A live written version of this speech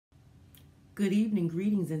Good evening,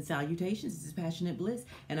 greetings, and salutations. This is Passionate Bliss,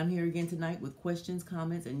 and I'm here again tonight with questions,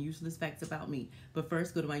 comments, and useless facts about me. But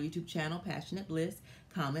first, go to my YouTube channel, Passionate Bliss,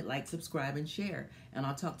 comment, like, subscribe, and share, and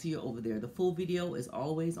I'll talk to you over there. The full video is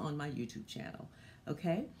always on my YouTube channel,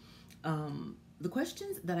 okay? The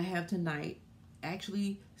questions that I have tonight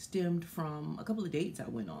actually stemmed from a couple of dates I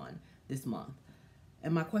went on this month,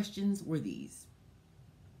 and my questions were these.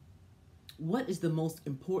 What is the most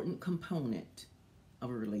important component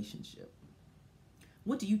of a relationship?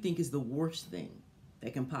 What do you think is the worst thing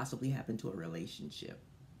that can possibly happen to a relationship?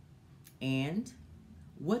 And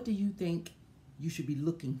what do you think you should be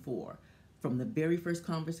looking for from the very first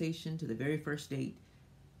conversation to the very first date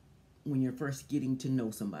when you're first getting to know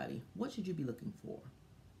somebody? What should you be looking for?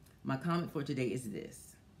 My comment for today is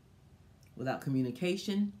this. Without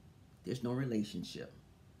communication, there's no relationship.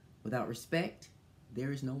 Without respect,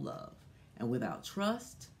 there is no love. And without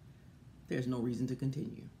trust, there's no reason to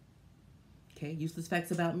continue. Okay, useless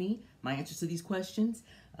facts about me. My answers to these questions.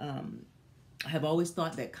 I have always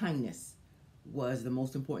thought that kindness was the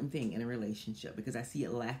most important thing in a relationship because I see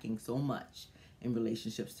it lacking so much in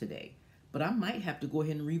relationships today. But I might have to go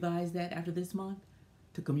ahead and revise that after this month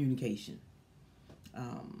to communication.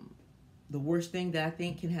 The worst thing that I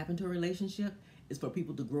think can happen to a relationship is for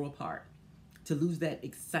people to grow apart, to lose that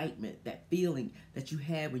excitement, that feeling that you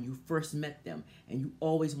had when you first met them and you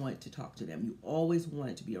always wanted to talk to them. You always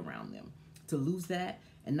wanted to be around them. To lose that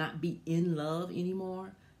and not be in love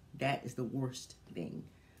anymore, that is the worst thing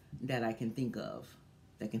that I can think of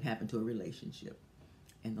that can happen to a relationship.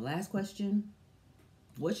 And the last question,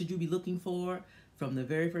 what should you be looking for from the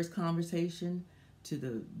very first conversation to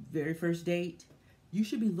the very first date? You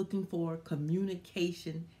should be looking for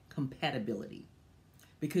communication compatibility.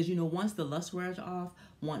 Because, you know, once the lust wears off,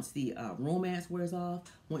 once the romance wears off,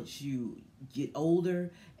 once you get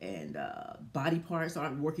older and body parts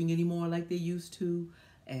aren't working anymore like they used to,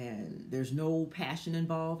 and there's no passion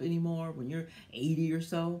involved anymore when you're 80 or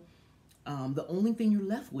so, the only thing you're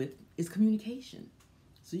left with is communication.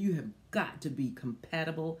 So you have got to be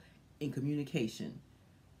compatible in communication.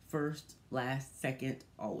 First, last, second,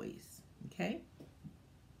 always. Okay?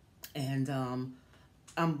 And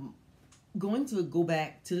I'm going to go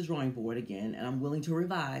back to the drawing board again, and I'm willing to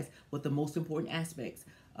revise what the most important aspects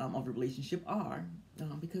of a relationship are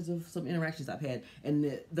because of some interactions I've had.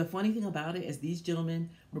 And the funny thing about it is these gentlemen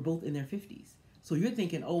were both in their 50s. So you're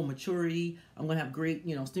thinking, oh, maturity, I'm going to have great,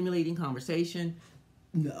 stimulating conversation.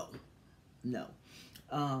 No.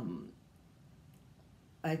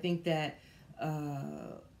 I think that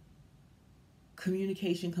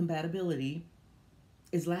communication compatibility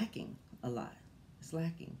is lacking a lot. It's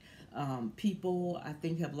lacking. People, I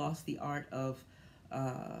think, have lost the art of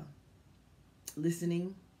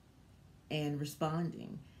listening and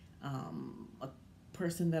responding. A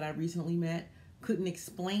person that I recently met couldn't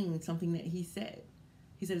explain something that he said.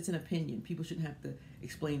 He said it's an opinion. People shouldn't have to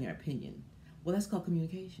explain their opinion. Well, that's called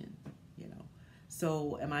communication,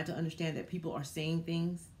 So am I to understand that people are saying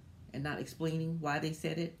things and not explaining why they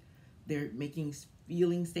said it? They're making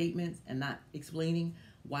feeling statements and not explaining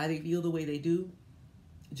why they feel the way they do?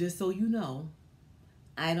 Just so you know,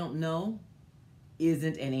 I don't know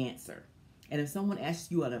isn't an answer. And if someone asks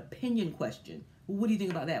you an opinion question, well, what do you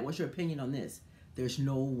think about that? What's your opinion on this? There's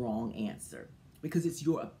no wrong answer because it's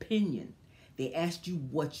your opinion. They asked you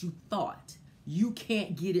what you thought. You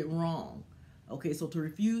can't get it wrong. Okay, so to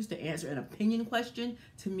refuse to answer an opinion question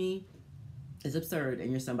to me is absurd, and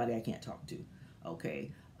you're somebody I can't talk to.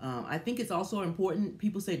 Okay, I think it's also important.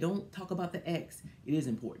 People say don't talk about the ex. It is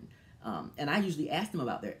important. And I usually ask them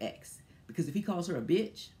about their ex because if he calls her a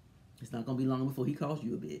bitch, it's not going to be long before he calls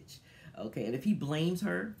you a bitch. Okay, and if he blames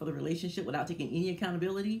her for the relationship without taking any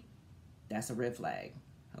accountability, that's a red flag.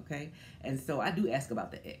 Okay, and so I do ask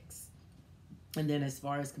about the ex. And then as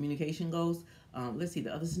far as communication goes, let's see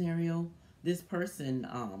the other scenario. This person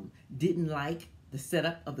didn't like the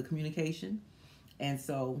setup of the communication, and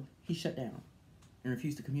so he shut down and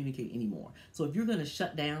refused to communicate anymore. So if you're going to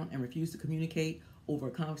shut down and refuse to communicate over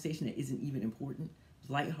a conversation that isn't even important, it's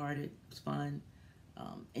lighthearted, it's fun,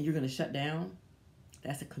 and you're going to shut down,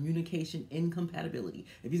 that's a communication incompatibility.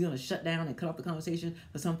 If he's going to shut down and cut off the conversation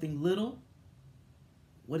for something little,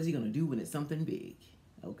 what is he going to do when it's something big?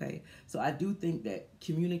 Okay, so I do think that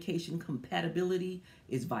communication compatibility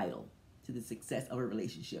is vital to the success of a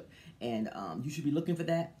relationship, and you should be looking for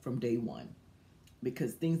that from day one,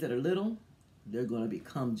 because things that are little, they're going to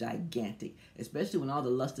become gigantic, especially when all the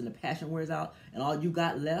lust and the passion wears out and all you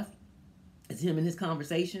got left is him and his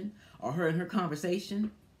conversation or her and her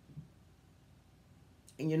conversation,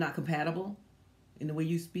 and you're not compatible in the way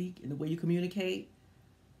you speak, in the way you communicate.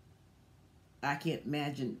 I can't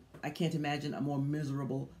imagine I can't imagine a more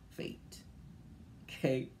miserable fate.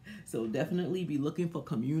 Okay, so definitely be looking for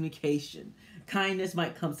communication. Kindness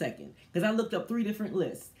might come second, because I looked up 3 different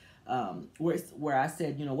lists where I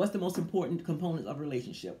said, you know, what's the most important components of a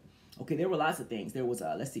relationship? Okay, there were lots of things. There was,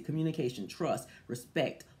 let's see, communication, trust,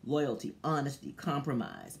 respect, loyalty, honesty,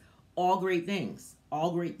 compromise. All great things.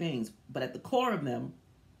 All great things. But at the core of them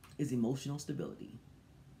is emotional stability,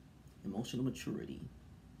 emotional maturity,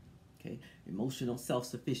 okay? Emotional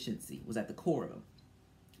self-sufficiency was at the core of them.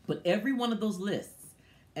 But every one of those lists,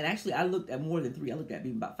 and actually I looked at more than 3. I looked at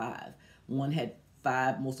maybe about 5. One had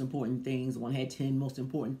 5 most important things. One had 10 most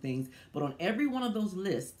important things. But on every one of those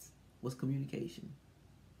lists was communication.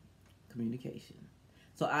 Communication.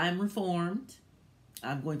 So I'm reformed.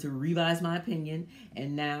 I'm going to revise my opinion.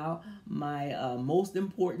 And now my most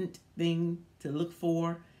important thing to look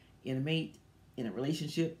for in a mate, in a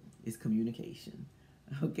relationship, is communication.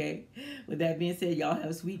 Okay? With that being said, y'all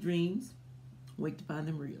have sweet dreams. Wait to find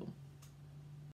them real.